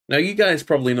Now, you guys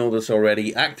probably know this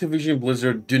already. Activision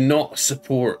Blizzard do not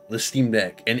support the Steam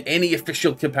Deck in any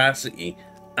official capacity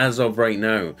as of right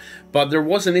now. But there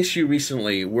was an issue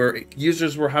recently where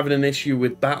users were having an issue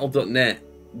with Battle.net,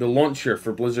 the launcher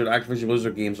for Activision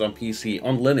Blizzard games on PC,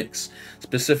 on Linux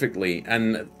specifically,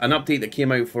 and an update that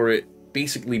came out for it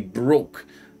basically broke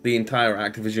the entire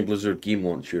Activision Blizzard game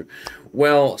launcher.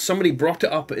 Well, somebody brought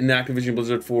it up in the Activision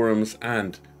Blizzard forums,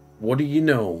 and what do you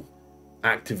know?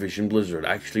 Activision Blizzard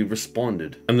actually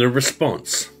responded, and their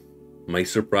response might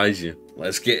surprise you.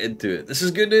 Let's get into it. This is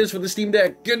good news for the Steam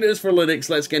Deck, good news for Linux.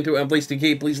 Let's get into it. And please,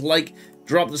 please like,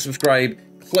 drop the subscribe,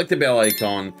 click the bell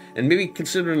icon, and maybe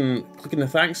considering clicking the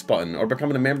thanks button or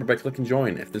becoming a member by clicking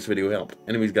join if this video helped.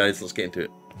 Anyways, guys, let's get into it.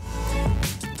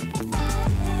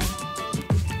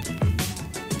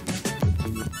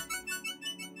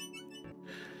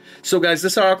 So guys,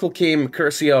 this article came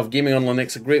courtesy of Gaming on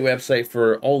Linux, a great website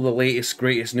for all the latest,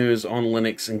 greatest news on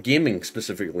Linux and gaming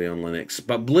specifically on Linux.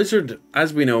 But Blizzard,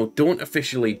 as we know,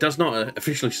 does not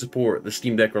officially support the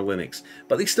Steam Deck or Linux,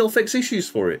 but they still fix issues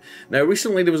for it. Now,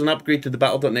 recently there was an upgrade to the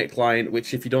Battle.net client,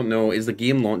 which, if you don't know, is the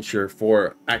game launcher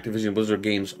for Activision Blizzard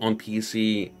games on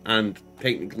PC and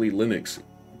technically Linux.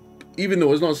 Even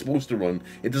though it's not supposed to run,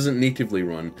 it doesn't natively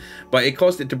run. But it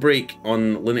caused it to break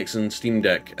on Linux and Steam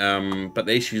Deck, but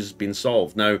the issue's been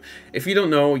solved. Now, if you don't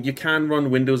know, you can run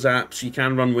Windows apps, you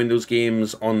can run Windows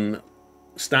games on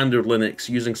standard Linux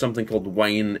using something called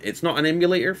Wine. It's not an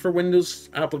emulator for Windows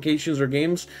applications or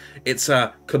games, it's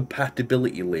a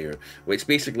compatibility layer, which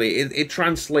basically, it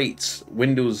translates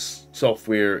Windows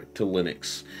software to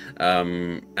Linux.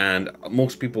 And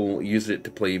most people use it to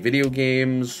play video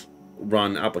games,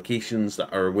 run applications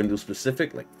that are Windows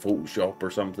specific, like Photoshop or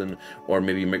something, or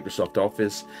maybe Microsoft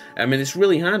Office. I mean, it's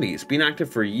really handy. It's been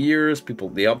active for years. They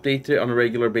update it on a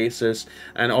regular basis,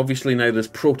 and obviously now there's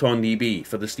Proton DB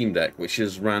for the Steam Deck, which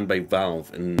is ran by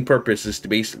Valve, and the purpose is to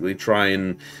basically try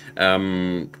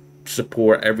and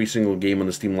support every single game on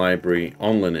the Steam library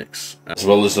on Linux, as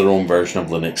well as their own version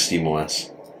of Linux,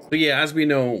 SteamOS. So yeah, as we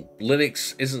know,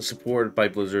 Linux isn't supported by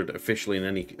Blizzard officially in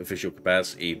any official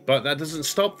capacity, but that doesn't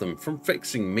stop them from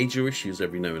fixing major issues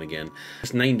every now and again.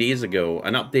 Just 9 days ago,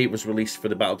 an update was released for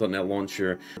the Battle.net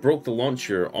launcher, broke the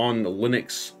launcher on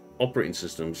Linux operating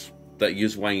systems that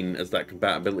use Wine as that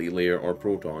compatibility layer or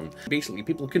Proton. Basically,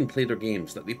 people couldn't play their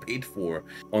games that they paid for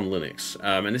on Linux,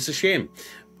 and it's a shame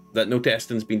that no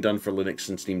testing's been done for Linux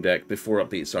and Steam Deck before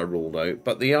updates are rolled out,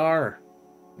 but they are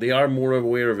more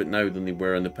aware of it now than they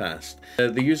were in the past.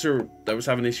 The user that was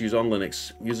having issues on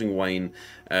Linux using Wine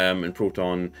and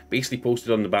Proton basically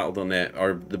posted on the Battle.net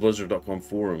or the Blizzard.com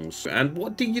forums. And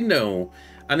what do you know?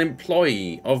 An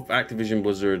employee of Activision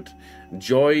Blizzard,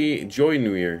 Joy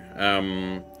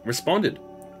Nuir, responded,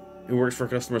 who works for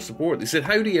customer support. They said,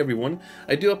 "Howdy everyone,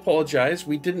 I do apologize,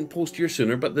 we didn't post here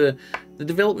sooner, but the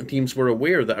development teams were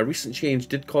aware that a recent change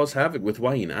did cause havoc with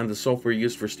Wine and the software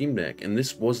used for Steam Deck, and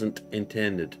this wasn't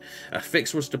intended. A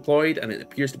fix was deployed and it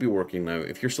appears to be working now.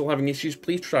 If you're still having issues,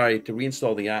 please try to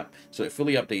reinstall the app so it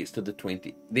fully updates to the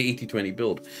 8020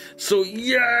 build." So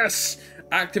yes!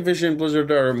 Activision Blizzard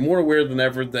are more aware than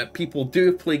ever that people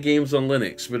do play games on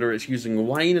Linux, whether it's using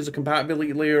Wine as a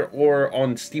compatibility layer or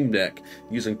on Steam Deck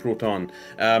using Proton.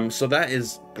 So that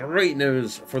is great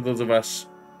news for those of us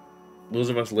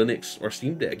Linux or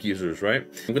Steam Deck users, right?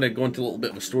 I'm going to go into a little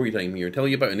bit of a story time here and tell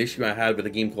you about an issue I had with a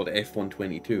game called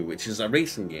F122, which is a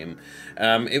racing game.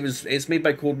 It's made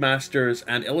by Codemasters,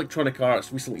 and Electronic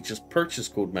Arts recently just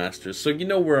purchased Codemasters, so you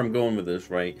know where I'm going with this,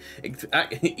 right?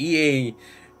 EA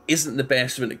isn't the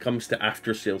best when it comes to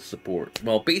after-sales support.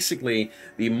 Well, basically,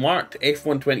 they marked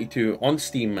F122 on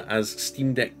Steam as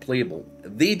Steam Deck playable.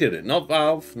 They did it, not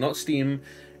Valve, not Steam.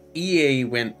 EA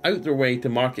went out their way to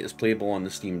mark it as playable on the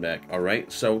Steam Deck,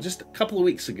 alright? So just a couple of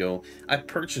weeks ago, I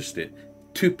purchased it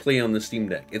to play on the Steam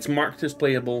Deck. It's marked as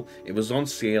playable, it was on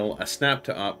sale, I snapped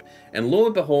it up, and lo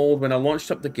and behold, when I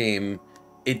launched up the game,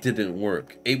 it didn't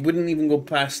work. It wouldn't even go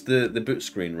past the boot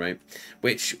screen, right?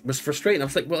 Which was frustrating. I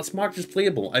was like, well, it's marked as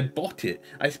playable. I bought it.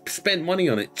 I spent money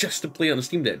on it just to play on the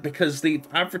Steam Deck because they've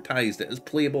advertised it as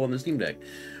playable on the Steam Deck.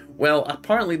 Well,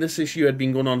 apparently this issue had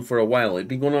been going on for a while. It'd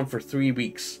been going on for 3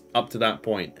 weeks up to that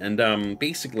point. And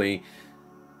basically,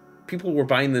 people were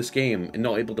buying this game and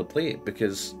not able to play it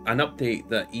because an update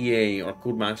that EA or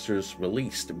Codemasters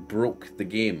released broke the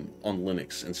game on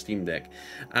Linux and Steam Deck.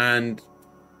 And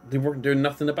they weren't doing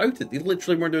nothing about it. They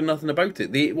literally weren't doing nothing about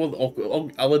it.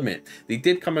 I'll admit, they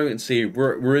did come out and say,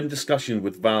 we're in discussion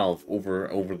with Valve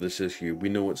over this issue. We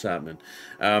know what's happening.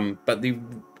 But they,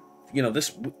 you know,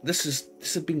 this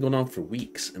has been going on for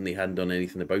weeks and they hadn't done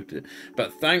anything about it.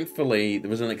 But thankfully,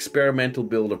 there was an experimental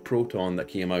build of Proton that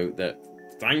came out that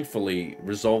thankfully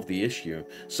resolved the issue.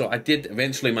 So I did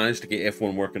eventually manage to get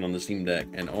F1 working on the Steam Deck,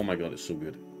 and oh my god, it's so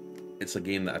good. It's a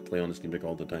game that I play on the Steam Deck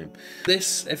all the time.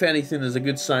 This, if anything, is a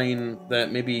good sign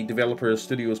that maybe developers,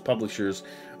 studios, publishers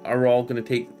are all going to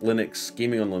take Linux,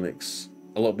 gaming on Linux,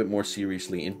 a little bit more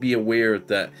seriously, and be aware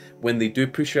that when they do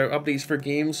push out updates for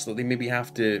games, that they maybe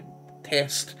have to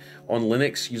test on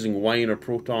Linux using Wine or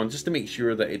Proton just to make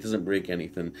sure that it doesn't break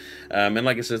anything. And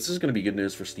like I said, this is going to be good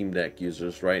news for Steam Deck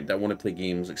users, right, that want to play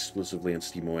games exclusively on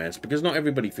SteamOS, because not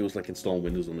everybody feels like installing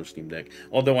Windows on their Steam Deck.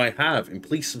 Although I have, and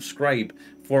please subscribe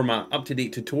for my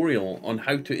up-to-date tutorial on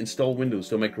how to install Windows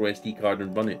to a micro SD card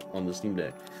and run it on the Steam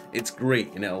Deck. It's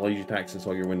great, and it allows you to access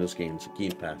all your Windows games,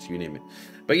 Game Pass, you name it.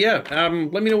 But yeah,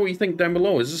 let me know what you think down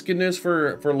below. Is this good news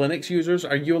for Linux users?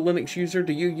 Are you a Linux user?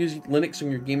 Do you use Linux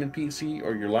on your gaming PC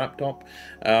or your laptop?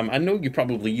 I know you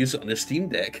probably use it on the Steam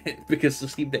Deck because the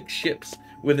Steam Deck ships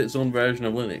with its own version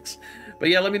of Linux. But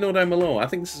yeah, let me know down below. I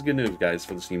think this is good news, guys,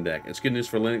 for the Steam Deck. It's good news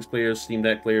for Linux players, Steam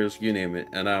Deck players, you name it.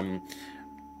 And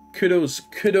kudos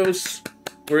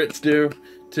where it's due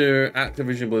to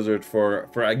Activision Blizzard for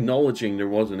acknowledging there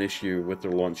was an issue with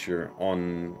their launcher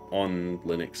on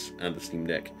Linux and the Steam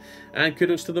Deck, and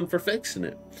kudos to them for fixing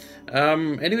it.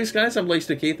 Anyways, guys, I'm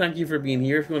Blaze2K. Thank you for being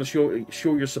here. If you want to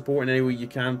show your support in any way you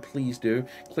can, please do.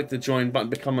 Click the join button,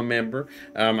 become a member.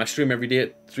 I stream every day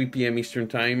at 3 p.m. Eastern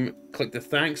Time. Click the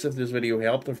thanks if this video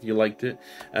helped, if you liked it,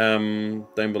 down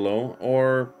below,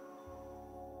 or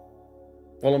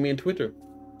follow me on Twitter.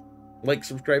 Like,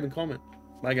 subscribe, and comment.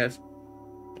 Bye, guys.